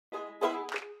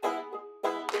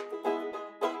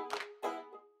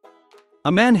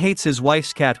A man hates his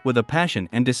wife's cat with a passion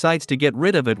and decides to get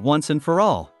rid of it once and for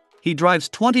all. He drives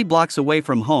 20 blocks away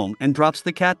from home and drops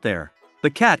the cat there. The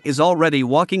cat is already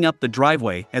walking up the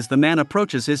driveway as the man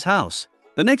approaches his house.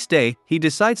 The next day, he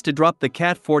decides to drop the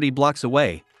cat 40 blocks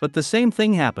away, but the same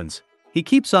thing happens. He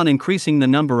keeps on increasing the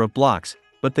number of blocks,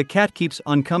 but the cat keeps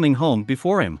on coming home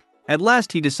before him. At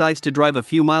last he decides to drive a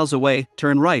few miles away,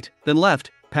 turn right, then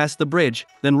left, pass the bridge,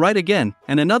 then right again,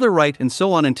 and another right, and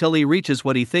so on until he reaches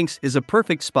what he thinks is a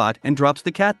perfect spot and drops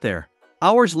the cat there.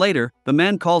 Hours later, the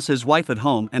man calls his wife at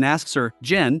home and asks her,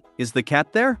 "Jen, is the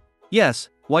cat there?" "Yes,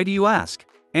 why do you ask?"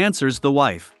 answers the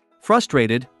wife.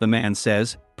 Frustrated, the man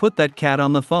says, "Put that cat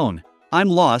on the phone. I'm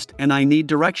lost and I need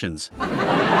directions."